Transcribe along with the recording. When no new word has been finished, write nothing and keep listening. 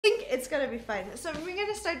it's gonna be fine. So we're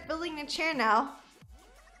gonna start building the chair now,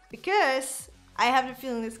 because I have the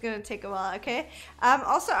feeling it's gonna take a while, okay?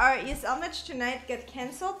 Also, our ESL match tonight got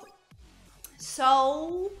cancelled,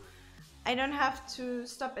 so I don't have to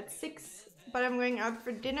stop at 6, but I'm going out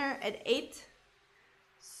for dinner at 8.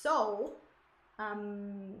 So,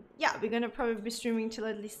 yeah, we're gonna probably be streaming till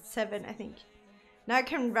at least 7, I think. Now I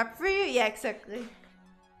can rap for you? Yeah, exactly.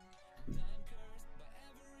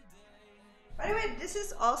 By the way, this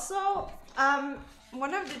is also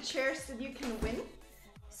one of the chairs that you can win.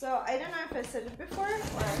 So I don't know if I said it before,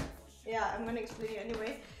 or yeah, I'm gonna explain it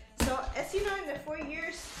anyway. So as you know, in the 4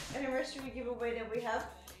 years anniversary giveaway that we have,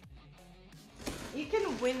 you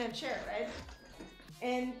can win a chair, right?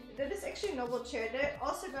 And that is actually a Noble chair. They're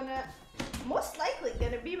also gonna, most likely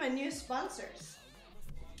gonna be my new sponsors,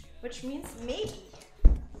 which means maybe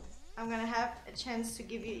I'm gonna have a chance to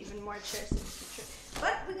give you even more chairs in the future.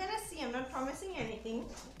 But we're gonna see, I'm not promising anything.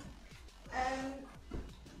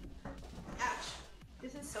 Ouch.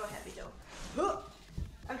 This is so heavy though.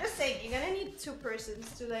 I'm just saying, you're gonna need 2 persons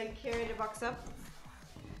to like carry the box up.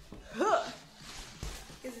 Because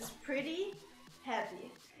it's pretty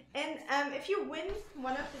heavy. And if you win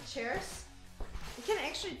one of the chairs, you can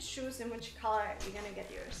actually choose in which color you're gonna get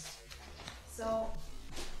yours. So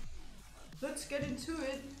let's get into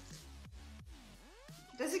it.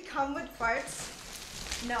 Does it come with farts?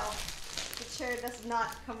 No, the chair does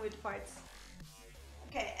not come with farts.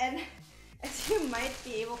 Okay, and as you might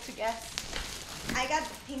be able to guess, I got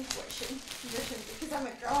the pink version because I'm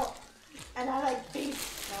a girl and I like pink.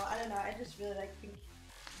 No, I don't know, I just really like pink.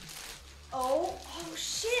 Oh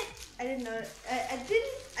shit! I didn't know,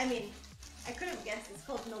 I mean, I could have guessed it's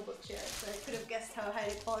called Noble Chair, so I could have guessed how high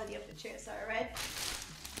the quality of the chairs are, right?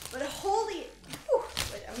 But holy, whew,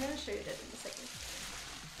 wait, I'm gonna show you that in a second.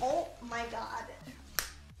 Oh my god,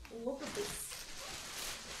 look at this.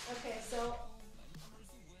 Okay, so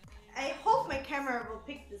I hope my camera will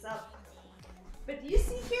pick this up. But you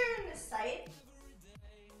see here on the side,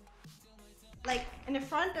 like in the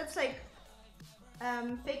front that's like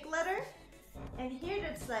fake leather, and here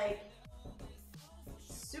that's like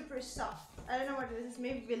super soft. I don't know what it is,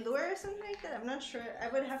 maybe velour or something like that, I'm not sure, I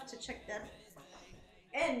would have to check that.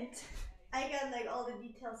 And I got like all the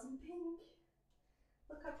details in pink.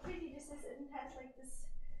 Look how pretty this is, and it has like this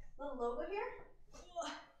little logo here.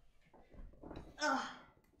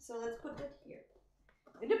 So let's put that here,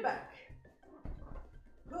 in the back.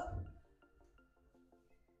 Let's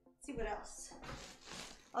see what else.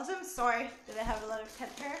 Also, I'm sorry that I have a lot of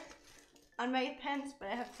cat hair on my pants, but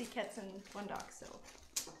I have 3 cats and 1 dog, so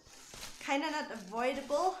kinda not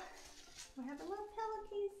avoidable. We have a little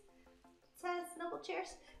pillowcase. It says Noble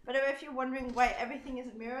Chairs. But if you're wondering why everything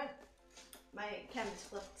is mirrored, my cam is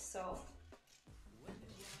flipped, so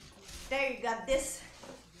there you got this.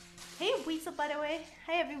 Hey Weasel, by the way.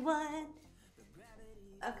 Hi everyone.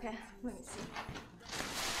 Okay, let me see.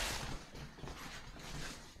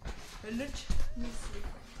 Let me see.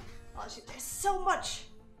 Oh shit, there's so much.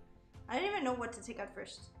 I don't even know what to take out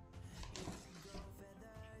first.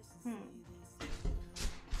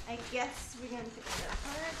 I guess we're gonna take that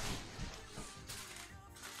part.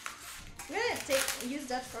 I'm gonna use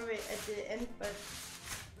that probably at the end, but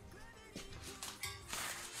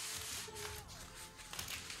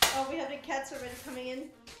oh, we have the cats already coming in.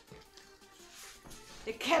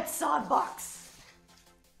 The cat saw box.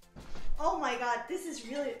 Oh my god, this is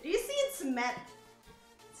really. Do you see it's matte?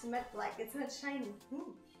 It's matte black. It's not shiny.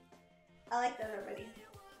 I like that already.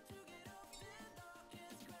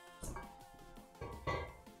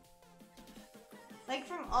 Like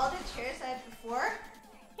from all the chairs I had before.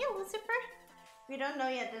 Hey Lucifer! We don't know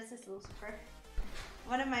yet, this is Lucifer.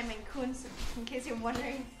 One of my Maine Coons, in case you're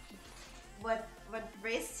wondering what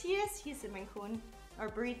race he is. He's a Maine Coon. Or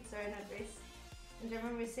breed, sorry, not race. In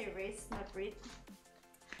German we say race, not breed.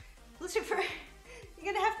 Lucifer,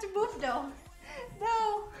 you're gonna have to move though.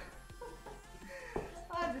 No!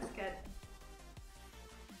 Oh, this cat.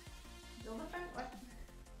 What?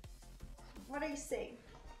 What are you saying?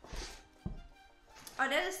 Oh,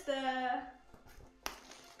 that is the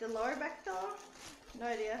lower back pillow? No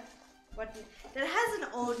idea. What? That has an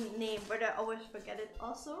old name, but I always forget it.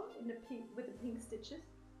 Also, in the pink with the pink stitches.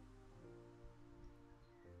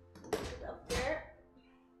 Put it up there.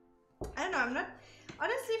 I don't know. I'm not.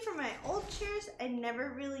 Honestly, for my old chairs, I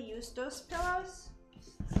never really used those pillows.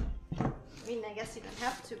 I mean, I guess you don't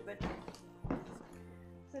have to, but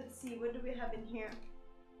let's see. What do we have in here?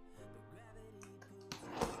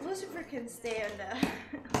 Lucifer can stay on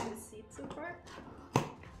the seat so far.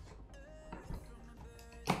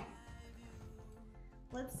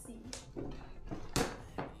 Let's see.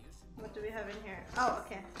 What do we we have in here? Oh,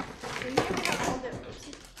 okay. So in here we have all the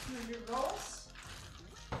rolls.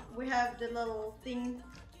 We have the little thing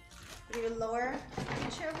that you lower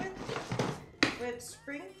the chair with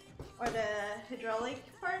spring, or the hydraulic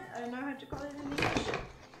part. I don't know how to call it in English.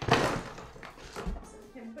 So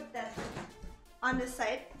we can put that on the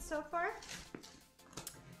side so far.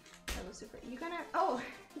 That was super. You gonna? Oh,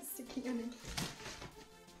 it's sticking on it.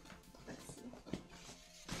 Let's see.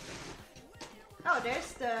 Oh,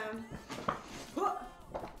 there's the. Oh,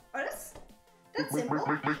 that's simple.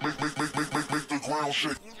 Oh, thank you so much for joining.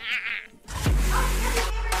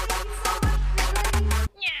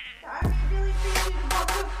 I really appreciate it.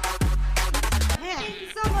 Thank you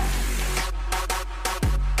so much.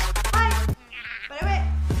 Hi. By the way,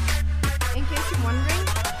 in case you're wondering,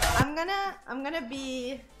 I'm gonna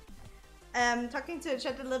be talking to the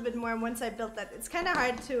chat a little bit more once I build that. It's kind of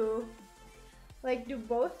hard to like do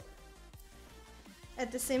both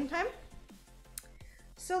at the same time.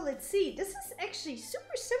 So let's see. This is actually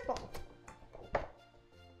super simple.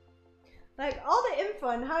 Like all the info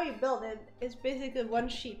on how you build it is basically one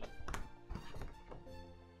sheet.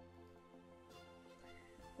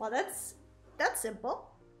 Well, that's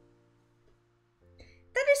simple.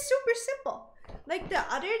 That is super simple. Like the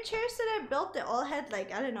other chairs that I built, they all had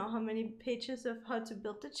like, I don't know how many pages of how to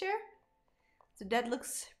build the chair. So that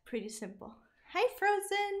looks pretty simple. Hi,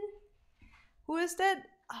 Frozen. Who is that?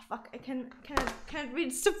 Oh fuck, I can't read,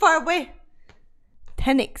 it's too far away.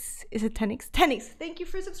 Tenix, is it Tenix? Tenix, thank you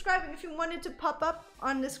for subscribing. If you wanted to pop up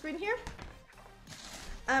on the screen here,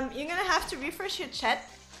 you're gonna have to refresh your chat,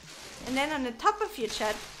 and then on the top of your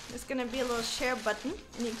chat, there's gonna be a little share button,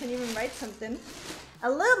 and you can even write something. A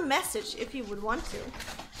little message if you would want to.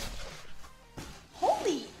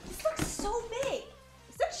 Holy, this looks so big.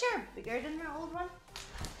 Is that chair bigger than your old one?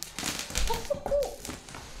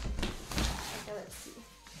 Okay, let's see.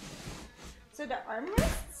 So the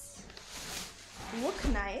armrests look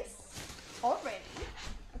nice already.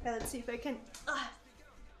 Okay, let's see if I can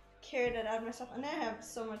carry that out myself. And I have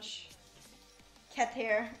so much cat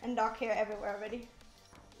hair and dog hair everywhere already.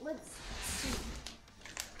 Let's see.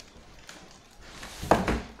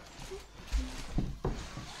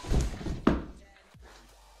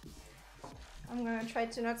 I'm gonna try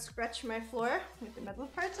to not scratch my floor with the metal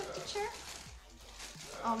parts of the chair.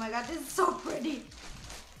 Oh my god, this is so pretty.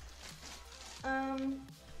 Yeah.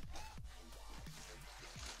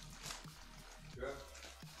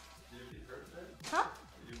 Did you feed her today? Huh?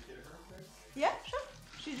 Did you feed her today? Yeah, sure.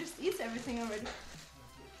 She just eats everything already.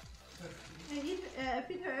 I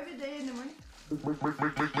feed her every day in the morning. Make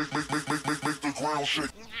the ground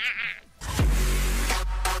shake.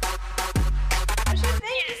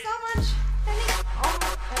 Thank you so much. Oh,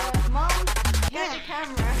 Mom, get the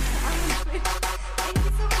camera. Thank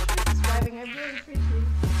you so much for subscribing. I really appreciate it.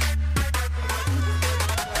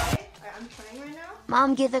 I'm trying right now. Mom,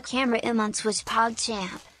 give the camera him on Twitch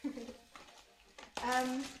PogChamp.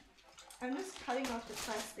 I'm just cutting off the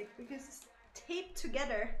plastic because it's taped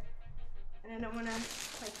together, and I don't want to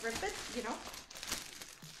like rip it, you know.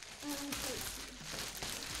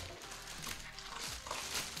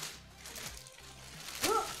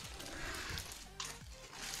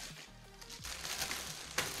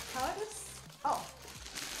 How is? Oh.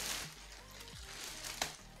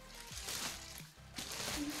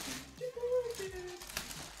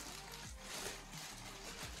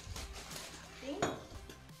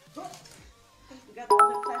 We got all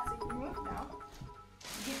the plastic removed now.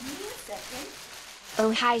 Give me a second.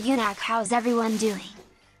 Oh hi Yunak, how's everyone doing?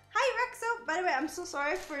 Hi Rexo! By the way, I'm so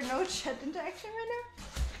sorry for no chat interaction right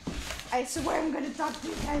now. I swear I'm gonna talk to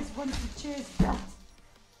you guys once the chair is built.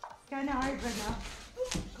 It's kinda hard right now.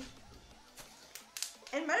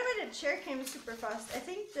 And by the way, the chair came super fast. I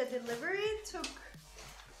think the delivery took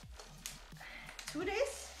 2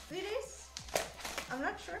 days? 3 days? I'm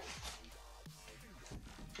not sure.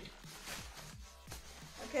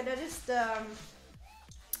 Okay, that is the...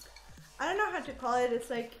 I don't know how to call it. It's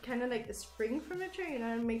like kind of like the spring from the chair, you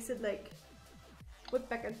know, it makes it like whip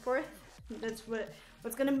back and forth. That's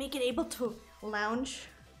what's gonna make it able to lounge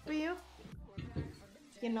for you.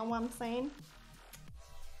 You know what I'm saying?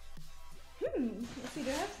 Let's see, do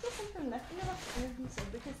I have still something left in the box? I don't think so,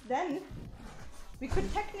 because then we could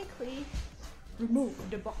technically remove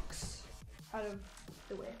the box out of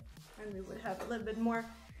the way, and we would have a little bit more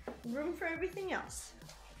room for everything else.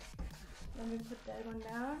 Let me put that one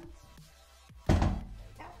down.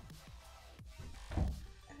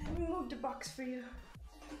 And then remove the box for you.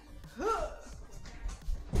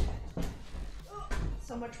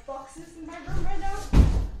 So much boxes in my room right now.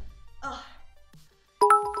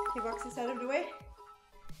 Okay, boxes out of the way.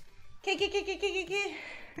 Okay.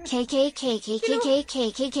 let me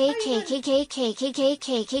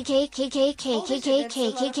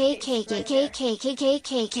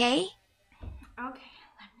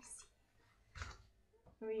see.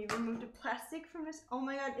 We remove the plastic from this. Oh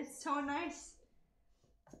my god, it's so nice.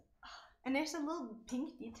 And there's a little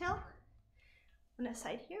pink detail on the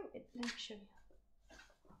side here. Wait, let me show you.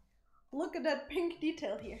 Look at that pink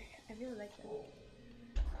detail here. I really like that.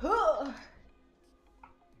 Oh.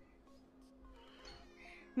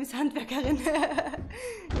 Miss Handwerkerin.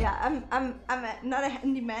 Yeah, I'm not a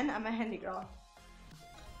handyman, I'm a handy girl.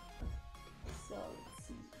 So let's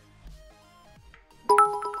see.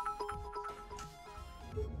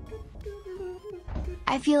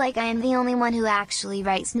 I feel like I am the only one who actually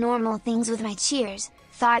writes normal things with my cheers,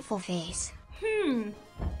 thoughtful face. Kinda.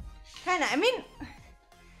 I mean,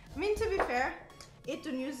 to be fair,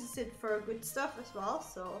 Ethan uses it for good stuff as well,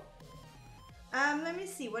 so... let me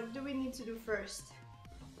see, what do we need to do first?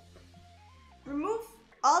 Remove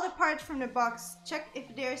all the parts from the box. Check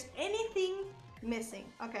if there's anything missing.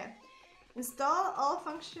 Okay. Install all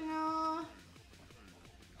functional...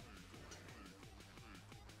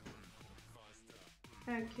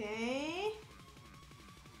 Okay.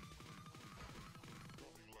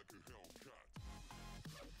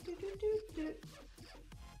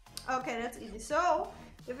 Okay, that's easy. So,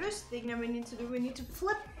 the first thing that we need to do, we need to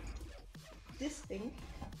flip this thing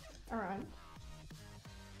around.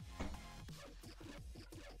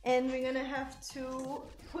 And we're gonna have to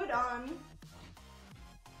put on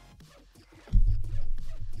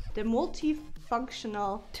the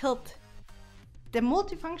multifunctional tilt. The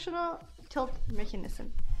multifunctional tilt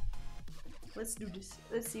mechanism. Let's do this.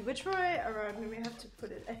 Let's see which way around we have to put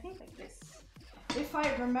it. I think like this, if I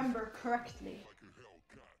remember correctly.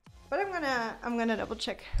 But I'm gonna double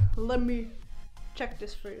check. Let me check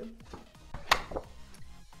this for you.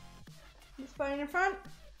 This part in the front.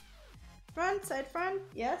 Front, side front.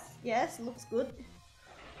 Yes, yes, looks good.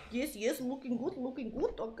 Yes, yes, looking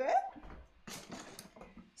good, okay.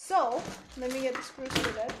 So, let me get the screws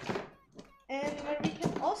for that. And what we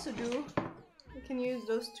can also do, we can use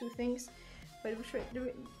those two things. But which way? Do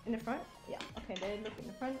it in the front? Yeah, okay, they look in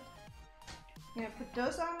the front. I'm gonna put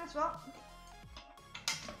those on as well.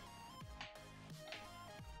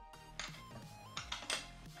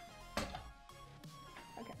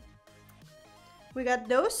 Okay. We got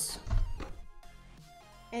those.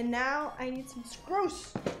 And now I need some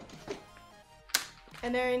screws.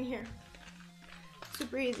 And they're in here.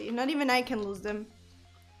 Super easy. Not even I can lose them.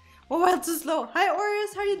 Oh, wow, it's too slow. Hi,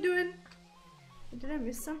 Aureus. How you doing? Did I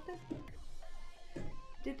miss something?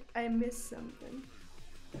 Did I miss something?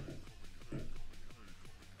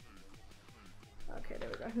 Okay, there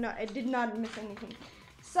we go. No, I did not miss anything.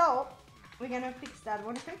 So, we're gonna fix that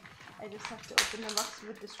one thing. I just have to open the box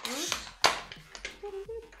with the screws.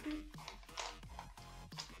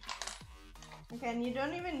 Okay, and you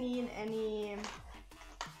don't even need any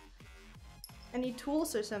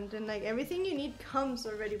tools or something. Like, everything you need comes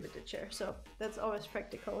already with the chair, so that's always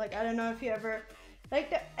practical. Like, I don't know if you ever,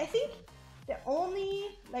 like, I think the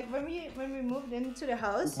only, like, when we moved into the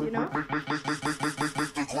house, you know.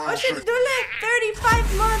 Oh shit, Dule,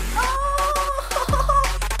 35 months. Oh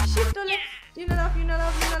shit, Dule. You know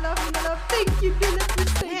love. Thank you, Dule, for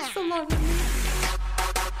staying so long with me.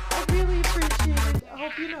 I really appreciate it. I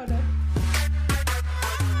hope you know that.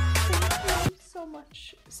 So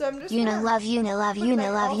much. So I'm just love.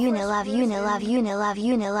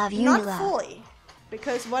 Not fully,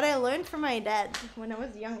 because what I learned from my dad when I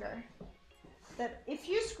was younger, that if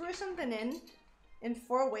you screw something in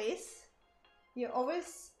 4 ways, you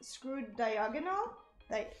always screw diagonal.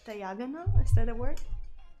 Diagonal, is that a word?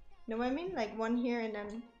 You know what I mean? Like one here and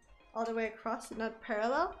then all the way across, not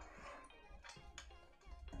parallel.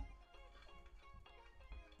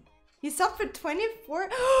 You suffered 24?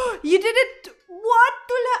 You did it? What,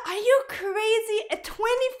 Dula? Are you crazy? At $25?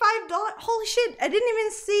 Holy shit, I didn't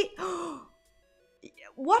even see.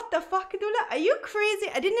 What the fuck, Dula? Are you crazy?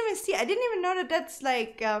 I didn't even see. I didn't even know that that's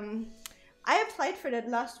like, I applied for that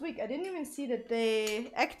last week. I didn't even see that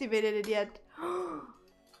they activated it yet.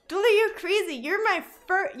 Dula, you're crazy. You're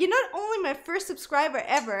not only my first subscriber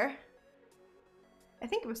ever. I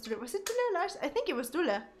think it was Dula. Was it Dula or Lars? I think it was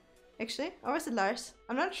Dula. Actually, or was it Lars?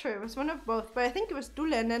 I'm not sure. It was one of both, but I think it was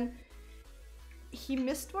Dule, and then he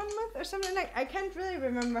missed 1 month or something. Like, I can't really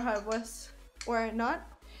remember how it was or not.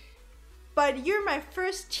 But you're my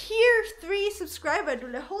first tier 3 subscriber,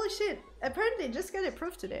 Dule. Holy shit! Apparently, just got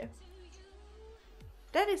approved today.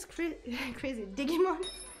 That is crazy. Digimon?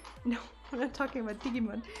 No, I'm not talking about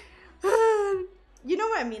Digimon. You know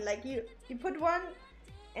what I mean? Like you put one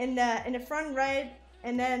in the front right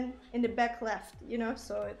and then in the back left, you know,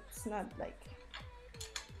 so it's not like,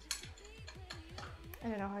 I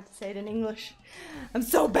don't know how to say it in English. I'm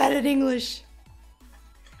so bad at English.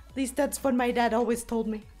 At least that's what my dad always told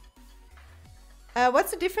me.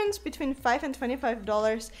 What's the difference between $5 and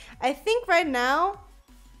 $25? I think right now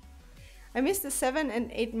I missed the 7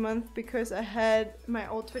 and 8 month because I had my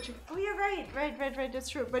old Twitch. Oh yeah, right, that's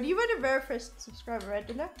true. But you were the very first subscriber, right,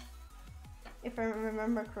 Linda? If I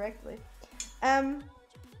remember correctly.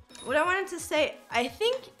 What I wanted to say, I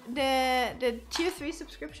think the tier 3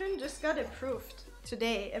 subscription just got approved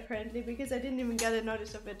today, apparently, because I didn't even get a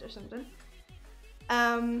notice of it or something.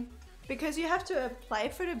 Because you have to apply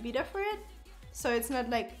for the beta for it, so it's not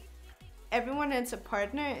like everyone that's a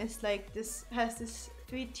partner is like this, has this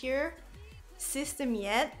 3-tier system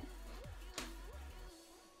yet.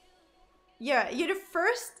 Yeah, you're the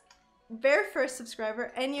very first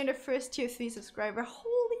subscriber, and you're the first tier 3 subscriber.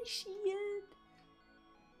 Holy shit!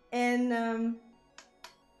 And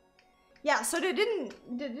yeah, so they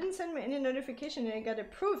didn't send me any notification and I got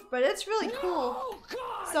approved, but it's really cool.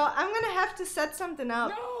 God. So I'm gonna have to set something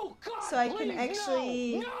up so I can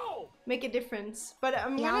actually make a difference. But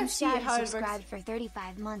I'm gonna see how it works. Subscribed for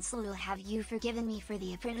 35 months. Lulu, have you forgiven me for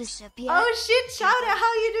the apprenticeship yet? Oh shit, Shouta,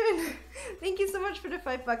 how you doing? Thank you so much for the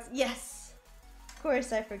 $5. Yes, of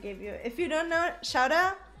course I forgave you. If you don't know,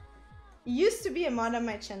 Shouta used to be a mod on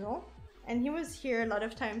my channel, and he was here a lot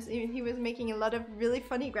of times. He was making a lot of really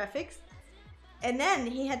funny graphics. And then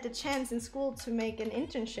he had the chance in school to make an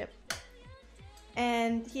internship.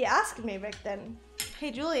 And he asked me back then, hey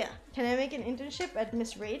Julia, can I make an internship at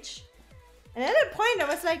MissRage? And at that point I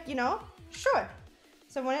was like, you know, sure.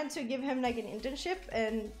 So I wanted to give him like an internship,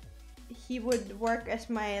 and he would work as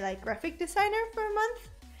my like graphic designer for a month.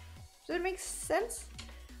 So it makes sense.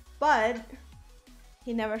 But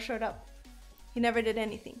he never showed up. He never did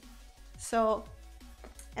anything. So,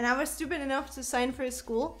 and I was stupid enough to sign for his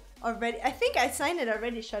school already. I think I signed it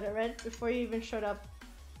already, Shouta, right? Before you even showed up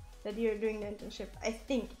that you're doing the internship. I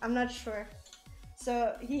think. I'm not sure.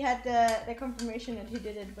 So he had the confirmation that he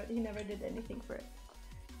did it, but he never did anything for it.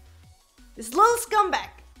 This little scumbag.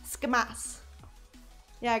 Scamas.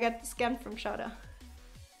 Yeah, I got scammed from Shouta.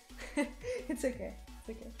 It's okay. It's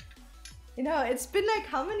okay. You know, it's been like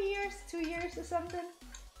how many years? 2 years or something?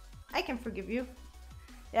 I can forgive you.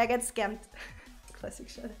 Yeah, I got scammed. Classic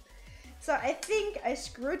Shouta. So I think I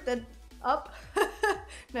screwed that up.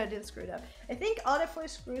 No, I didn't screw it up. I think all the 4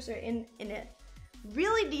 screws are in a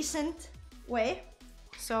really decent way.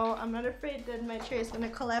 So I'm not afraid that my chair is gonna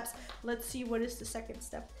collapse. Let's see what is the second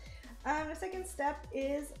step. The second step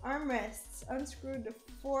is armrests. Unscrew the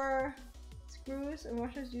 4 screws and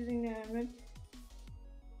washers using the armrest.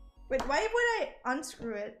 Wait, why would I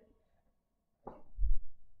unscrew it?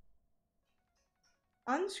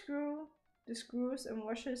 Unscrew the screws and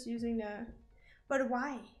washers using the... But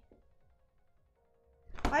why?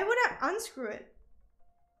 Why would I unscrew it?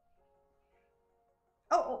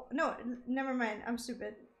 Oh, no, never mind. I'm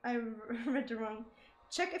stupid. I read it wrong.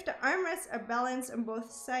 Check if the armrests are balanced on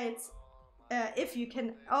both sides. If you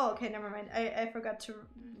can... Oh, okay, never mind. I forgot to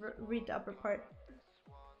read the upper part.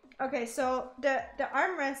 Okay, so the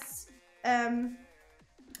armrests are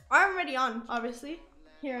already on, obviously.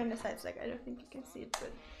 Here on the sides, like, I don't think you can see it,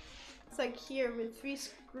 but it's like here with 3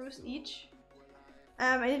 screws each.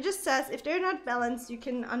 And it just says if they're not balanced, you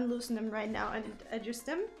can unloosen them right now and adjust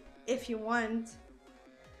them if you want.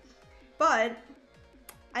 But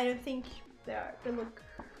I don't think they look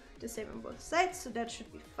the same on both sides, so that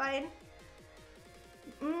should be fine.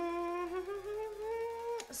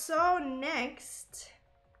 So next,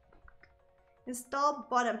 install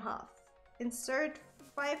bottom half. Insert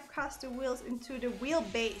 5 caster wheels into the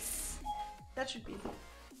wheelbase. That should be easy.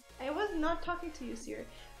 I was not talking to you, Siri.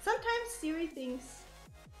 Sometimes Siri thinks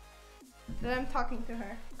that I'm talking to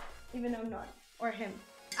her, even though I'm not. Or him.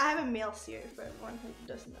 I have a male Siri for everyone who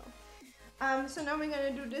doesn't know. So now we're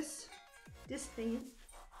gonna do this thing.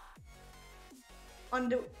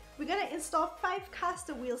 We're gonna install 5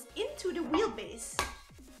 caster wheels into the wheelbase.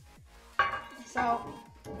 So,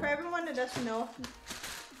 for everyone that doesn't know,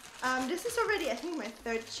 this is already, I think, my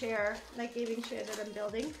 3rd chair, like gaming chair that I'm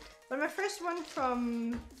building. But my first one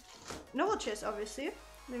from NOBLECHAIR, obviously.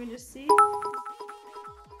 Let me just see.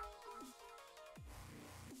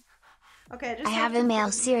 Okay, I have a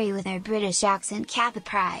male Siri with her British accent, Kappa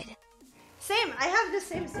Pride. Same, I have the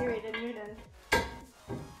same Siri than you then.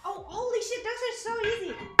 Oh, holy shit, those are so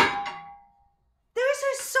easy. Those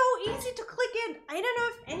are so easy to click in. I don't know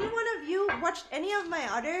if any one of you watched any of my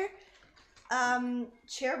other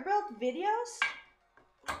chair build videos.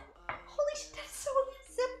 Holy shit, that's so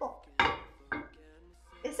simple.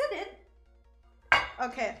 Is that it?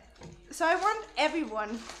 Okay, so I want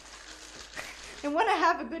everyone and want to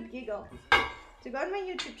have a good giggle to go on my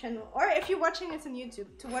YouTube channel, or if you're watching this on YouTube,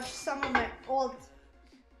 to watch some of my old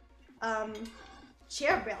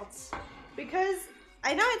chair builds, because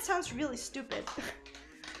I know it sounds really stupid,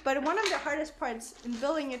 but one of the hardest parts in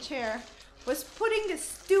building a chair was putting the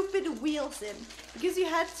stupid wheels in, because you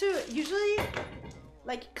had to usually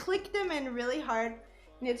like click them in really hard,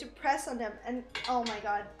 and you had to press on them, and oh my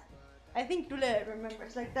god, I think Dule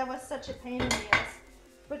remembers, like that was such a pain in the ass.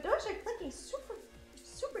 But those are clicking super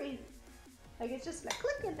easy. Like it's just like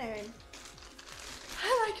click in there, and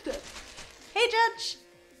I like that. Hey Judge!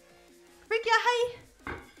 Freak yeah, hi!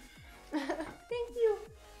 Thank you.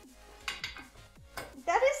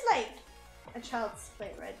 That is like a child's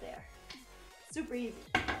play right there. Super easy.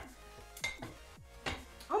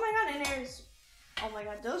 Oh my god, and there's, oh my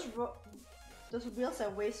god, those wheels are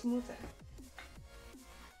way smoother.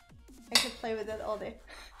 I could play with it all day.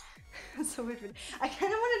 So weird. I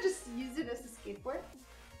kind of want to just use it as a skateboard,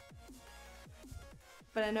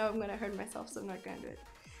 but I know I'm gonna hurt myself, so I'm not gonna do it.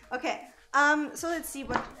 Okay. So let's see,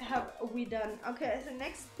 what have we done? Okay, so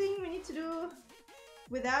next thing we need to do,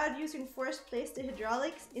 without using force, place the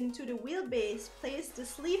hydraulics into the wheelbase. Place the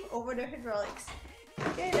sleeve over the hydraulics.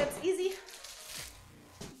 Okay, that's easy.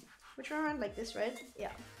 Which one around like this, right?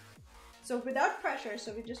 Yeah. So without pressure,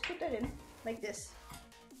 so we just put that in like this.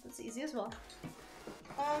 That's easy as well.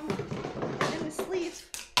 And then the sleeve.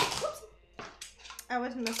 Whoops! I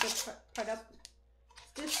always messed that part up.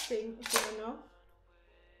 This thing, if you don't know.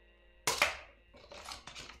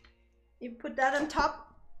 You put that on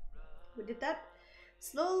top. We did that.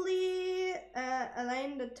 Slowly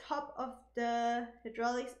align the top of the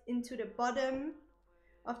hydraulics into the bottom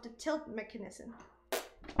of the tilt mechanism.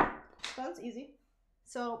 Sounds easy.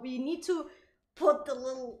 So we need to put the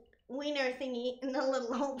little wiener thingy in the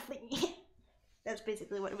little hole thingy. That's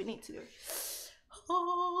basically what we need to do.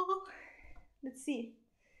 Oh, let's see.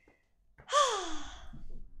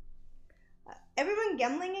 Everyone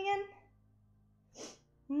gambling again?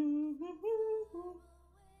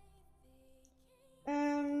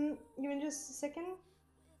 Give me just a second.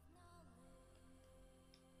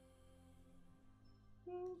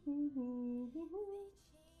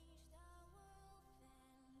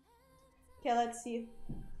 Okay, let's see.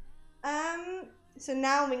 So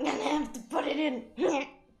now we're gonna have to put it in.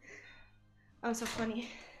 I'm so funny.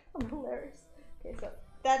 I'm hilarious. Okay, so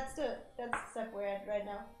that's the step we're at right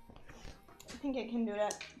now. I think I can do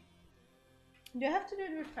that. Do I have to do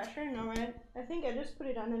it with pressure? No, right? I think I just put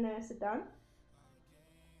it on and then I sit down.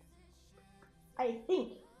 I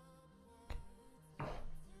think.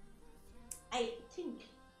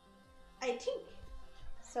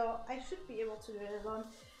 So I should be able to do it alone.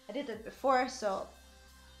 I did it before, so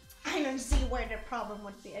I don't see where the problem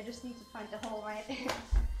would be. I just need to find the hole right.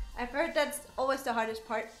 I've heard that's always the hardest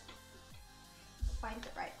part. Find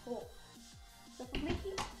the right hole. So for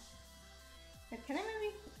Mickey, can I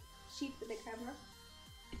maybe cheat with the camera?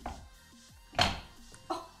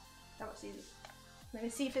 Oh, that was easy. Let me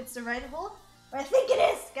see if it's the right hole. But I think it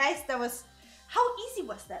is, guys. That was, how easy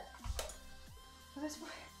was that? That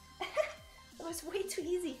was way too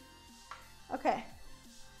easy. Okay,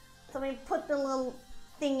 so we put the little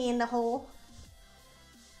thingy in the hole,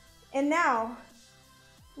 and now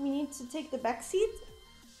we need to take the back seat.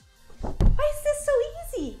 Why is this so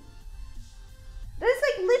easy? That is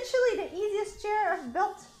like literally the easiest chair I've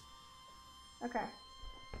built. Okay.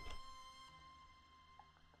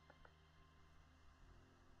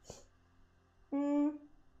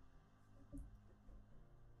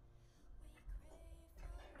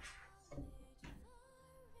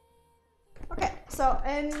 Okay, so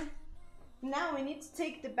and now we need to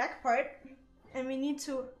take the back part and we need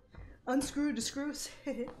to unscrew the screws.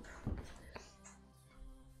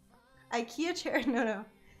 IKEA chair? No,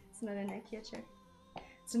 it's not an IKEA chair.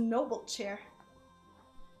 It's a Noble chair.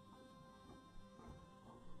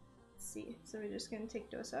 Let's see, so we're just gonna take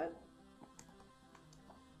those out.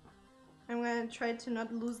 I'm gonna try to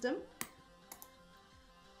not lose them.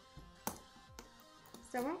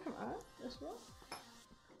 Does that one come out as well?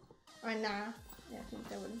 Or nah? Yeah, I think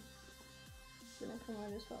that one gonna come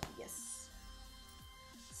out as well. Yes.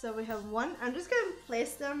 So we have one. I'm just gonna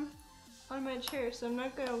place them on my chair, so I'm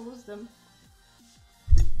not gonna lose them.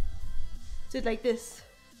 Do it like this.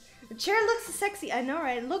 The chair looks sexy, I know,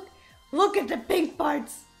 right? Look at the pink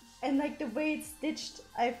parts and like the way it's stitched.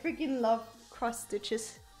 I freaking love cross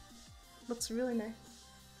stitches. Looks really nice.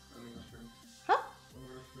 Huh?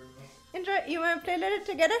 Enjoy. You wanna play Let It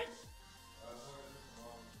Together?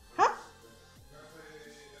 Huh?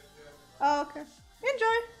 Oh, okay.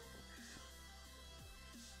 Enjoy.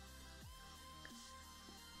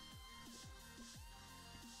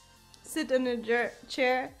 sit in a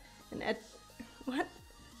chair and add what?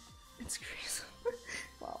 It's crazy.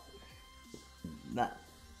 Wow.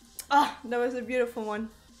 That was a beautiful one.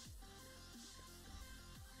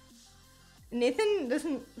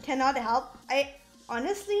 Nathan cannot help. I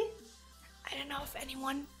honestly don't know if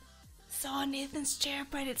anyone saw Nathan's chair,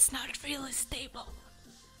 but it's not really stable.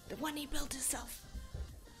 The one he built himself.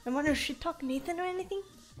 I wonder if she talk Nathan or anything.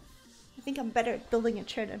 I think I'm better at building a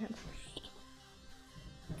chair than him.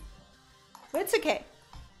 But it's okay.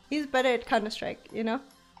 He's better at Counter-Strike, you know?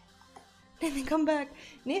 Nathan, come back.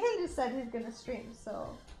 Nathan just said he's gonna stream,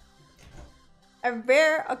 so... A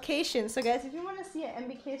rare occasion. So guys, if you want to see an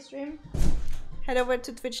MBK stream, head over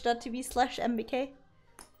to twitch.tv/MBK.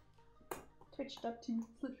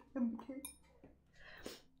 Twitch.tv/MBK.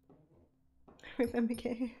 With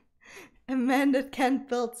MBK. A man that can't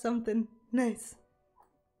build something nice.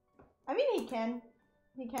 I mean, he can.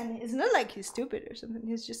 He can. It's not like he's stupid or something.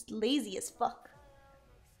 He's just lazy as fuck.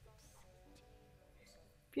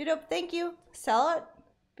 Beautiful. Thank you. Sell it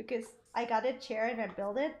because I got a chair and I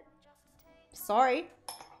built it. Sorry.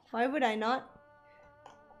 Why would I not?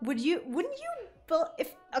 Wouldn't you build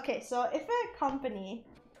okay, so if a company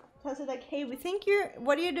tells you like, hey, we think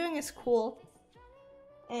what you're doing is cool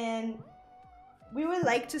and we would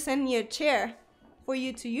like to send you a chair for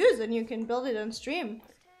you to use and you can build it on stream.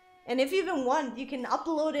 And if you even want, you can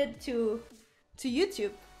upload it to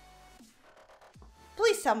YouTube.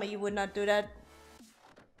 Please tell me you would not do that.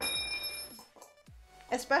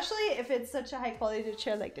 Especially if it's such a high quality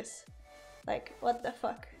chair like this. Like, what the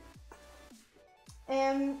fuck?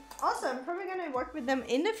 And also, I'm probably gonna work with them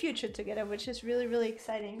in the future together, which is really, really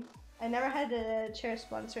exciting. I never had a chair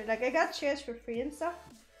sponsored. Like, I got chairs for free and stuff,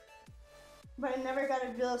 but I never got a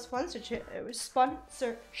real sponsorship.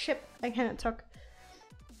 I cannot talk.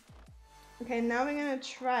 Okay, now we're gonna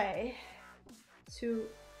try to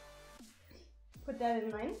put that in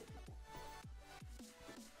line.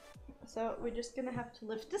 So we're just gonna have to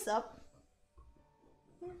lift this up.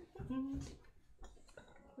 We're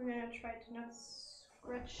gonna try to not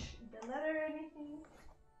scratch the leather or anything.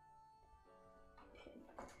 Okay.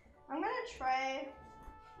 I'm gonna try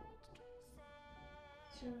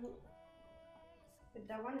to, but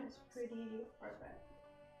that one is pretty far back.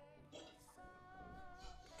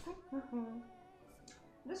 I'm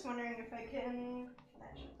just wondering if I can,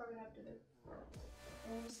 I should probably not do this.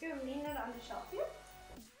 I'm just gonna lean it on the shelf here.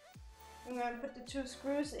 I'm gonna put the 2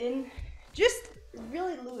 screws in just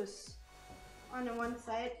really loose on the one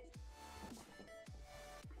side.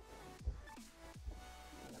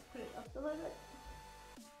 I'm gonna put it up a little bit.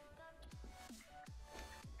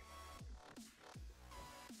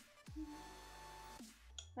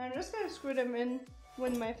 I'm just gonna screw them in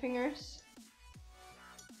with my fingers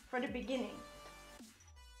for the beginning.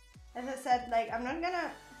 As I said, like, I'm not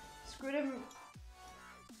gonna screw them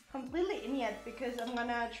completely in yet because I'm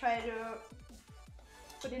gonna try to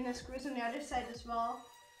put in the screws on the other side as well.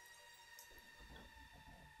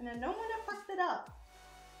 And I don't wanna fuck it up.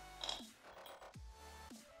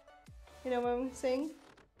 You know what I'm saying?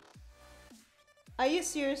 Are you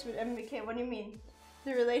serious with MBK? What do you mean?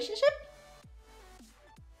 The relationship?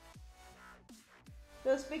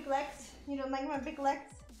 Those big legs? You don't like my big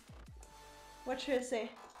legs? What should I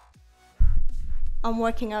say? I'm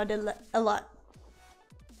working out a lot.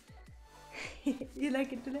 You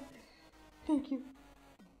like it today? Thank you.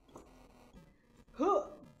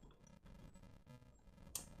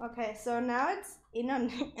 Okay, so now it's in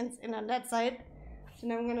on that side. So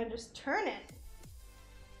now I'm gonna just turn it.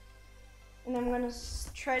 And I'm gonna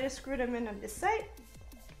try to screw them in on this side.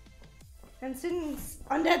 And since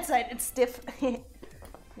on that side it's stiff. Wait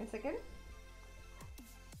a second.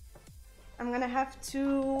 I'm gonna have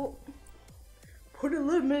to put a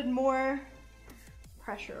little bit more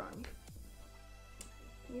pressure on.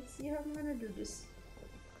 Let's see how I'm gonna do this.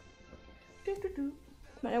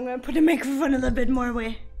 But I'm gonna put the microphone a little bit more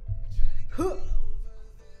away.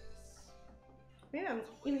 Maybe I'm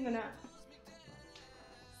even gonna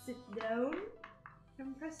sit down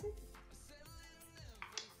and press it.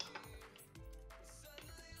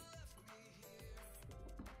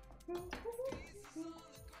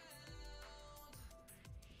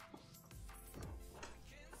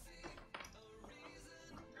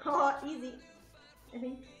 Oh, easy. I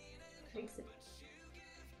think. Jinxed it.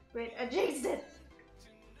 Wait, I jinxed it.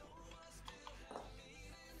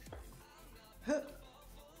 There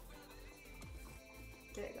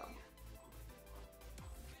you go.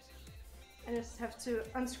 I just have to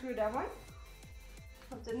unscrew that one.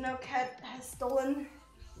 Hope that no cat has stolen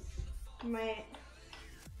my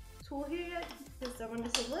tool here yet, because that one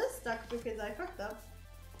is a little stuck because I fucked up.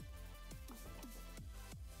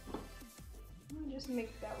 just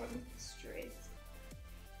make that one straight.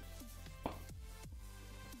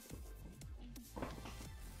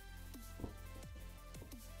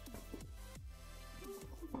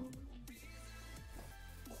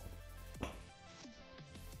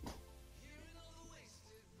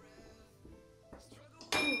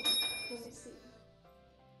 Let me see.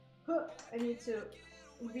 I need to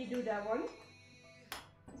redo that one. I'm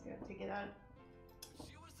just gonna take it out.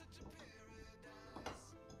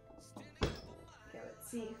 Okay,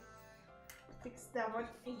 let's see. Fix that one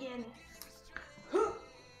again.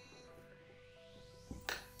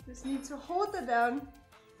 Just need to hold it down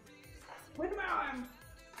with my arm.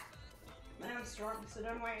 My arm's strong, so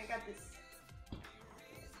don't worry, I got this.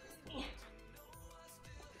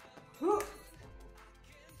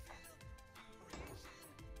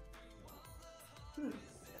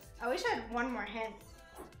 I wish I had one more hand.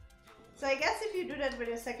 So I guess if you do that with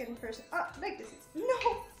a second person, oh, like this. No,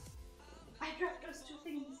 I dropped those two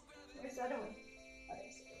things. Where's the other one? Oh,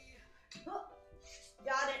 there's it. Oh,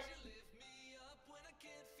 got it.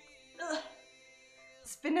 Ugh.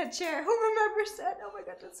 Spin a chair. Who remembers that? Oh my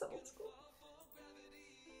god, that's so old school.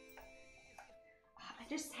 I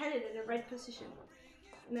just had it in the right position,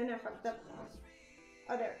 and then I fucked up.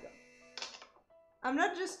 Oh, there we go. I'm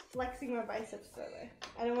not just flexing my biceps, by the way.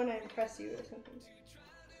 I don't want to impress you or something.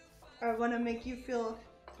 Or I want to make you feel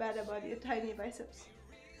bad about your tiny biceps.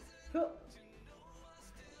 Okay,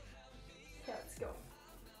 let's go.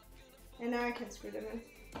 And now I can screw them in.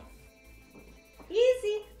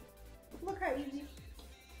 Easy! Look how easy.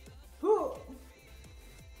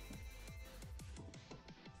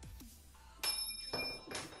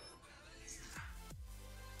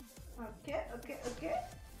 Okay.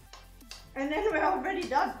 And then we're already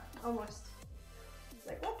done, almost. It's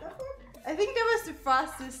like, what the fuck? I think that was the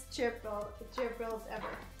fastest chair build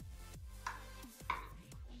ever.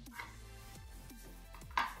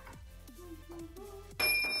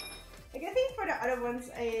 Like, I think for the other ones,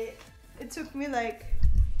 it took me like...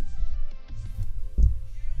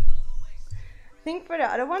 I think for the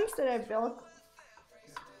other ones that I built,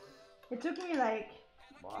 it took me like,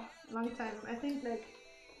 wow, a long time. I think like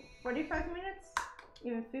 45 minutes,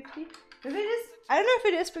 even 50. Maybe it is, I don't know if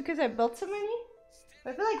it is because I built so many,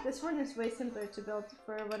 but I feel like this one is way simpler to build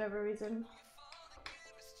for whatever reason.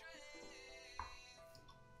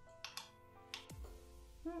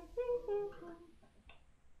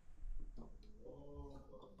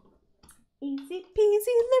 Easy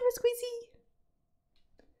peasy lemon squeezy.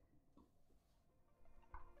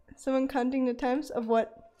 Someone counting the times of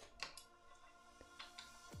what?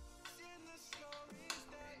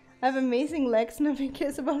 I have amazing legs, nobody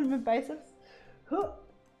cares about my biceps.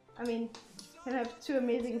 I mean, can have two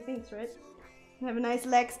amazing things, right? I have nice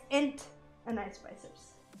legs and a nice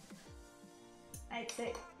biceps, I'd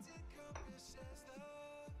say.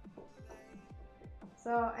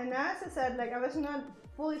 So, and now as I said, like I was not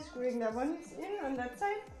fully screwing that one in on that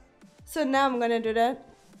side. So now I'm gonna do that.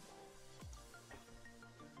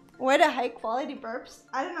 Where the high quality burps?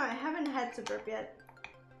 I don't know, I haven't had to burp yet.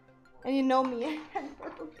 And you know me, I can't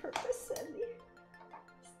burp on purpose, sadly.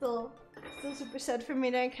 Still super sad for me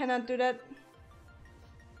that I cannot do that.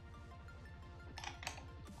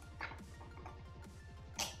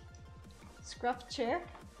 Scruffed chair?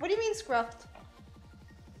 What do you mean scruffed?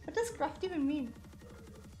 What does scruffed even mean?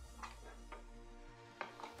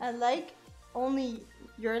 I like only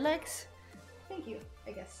your legs? Thank you,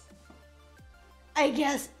 I guess.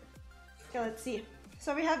 Okay, let's see.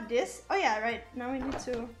 So we have this. Oh yeah, right. Now we need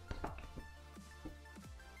to...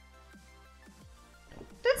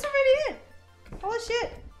 That's already it! Holy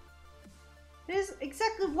shit! There's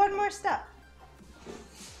exactly one more step.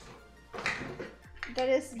 That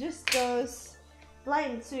is just those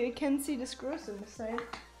blinds so you can see the screws on the side.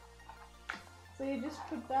 So you just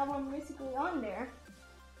put that one basically on there.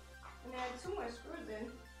 And add two more screws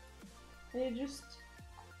in. And you just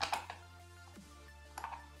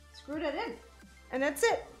screw that in. And that's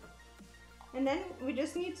it. And then we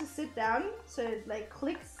just need to sit down so it like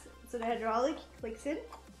clicks, so the hydraulic clicks in.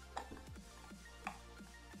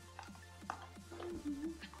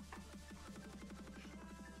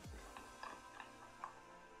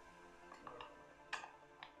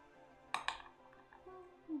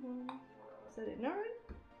 So did not run?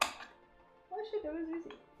 Oh shit, that was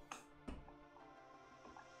easy.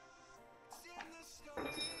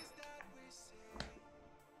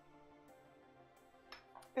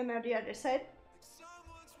 And now the other side.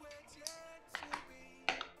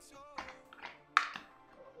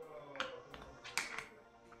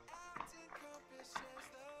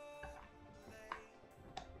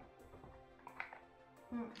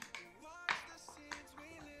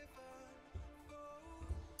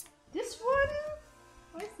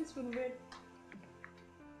 this one weird.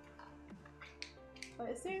 Oh,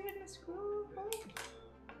 is there even a screw hole?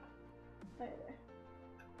 Right there.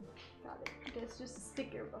 Got it. There's just a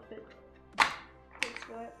sticker above it. That's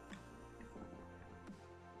what.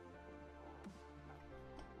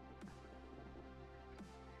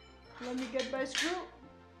 Let me get my screw.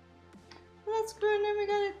 Let's screw and then we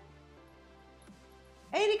got it.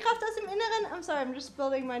 Ey, die Kraft aus dem Inneren. I'm sorry, I'm just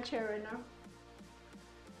building my chair right now.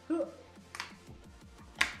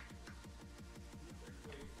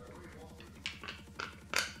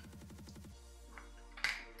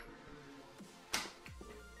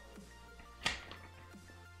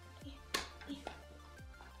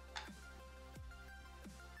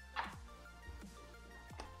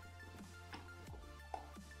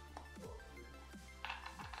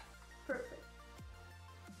 Perfect.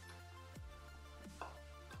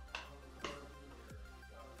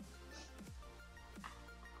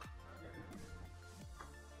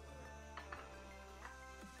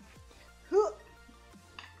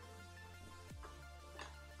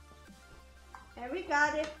 And we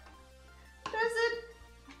got it. Does it?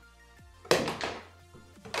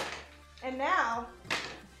 And now,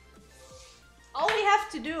 all we have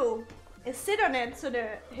to do is sit on it so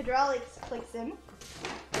the hydraulics clicks in.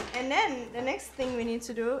 And then the next thing we need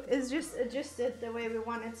to do is just adjust it the way we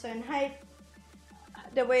want it. So in height,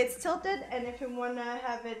 the way it's tilted, and if you want to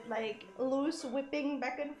have it like loose, whipping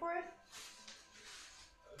back and forth,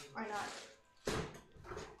 or not.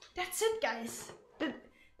 That's it, guys. It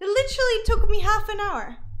literally took me half an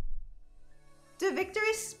hour. The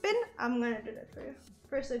victory spin, I'm gonna do that for you.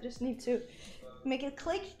 First, I just need to make it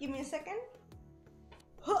click. Give me a second.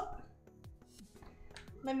 Huh.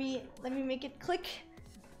 Let me make it click.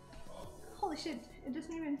 Holy shit! It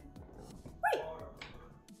doesn't even. Wait,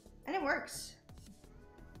 and it works.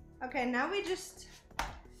 Okay, now we just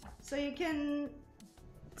so you can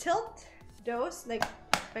tilt those like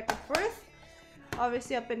back and forth,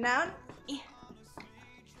 obviously up and down.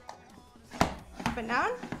 Up and down,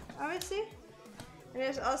 obviously. And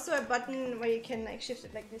there's also a button where you can like shift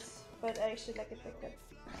it like this, but I actually like it like that.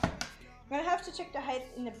 I'm gonna have to check the height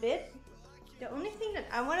in a bit. The only thing that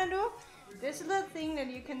I wanna do, there's a little thing that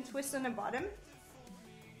you can twist on the bottom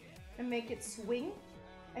and make it swing.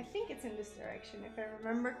 I think it's in this direction if I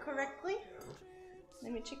remember correctly.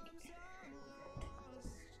 Let me check.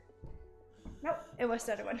 Nope, it was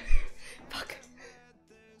the other one. Fuck.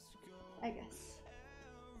 I guess.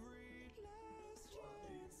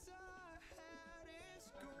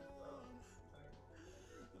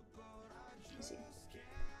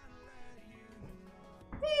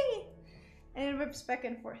 And it whips back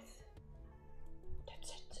and forth.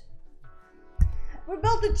 That's it. We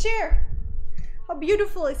built a chair. How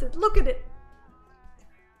beautiful is it? Look at it.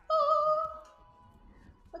 Oh,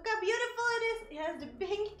 look how beautiful it is. It has the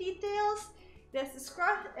pink details. There's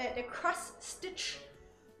the cross stitch.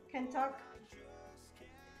 Can talk.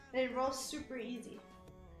 And it rolls super easy.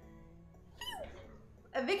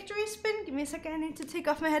 A victory spin. Give me a second. I need to take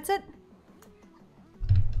off my headset.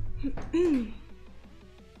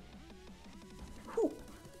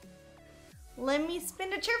 Let me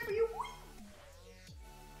spin the chair for you.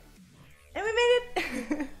 And we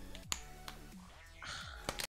made it.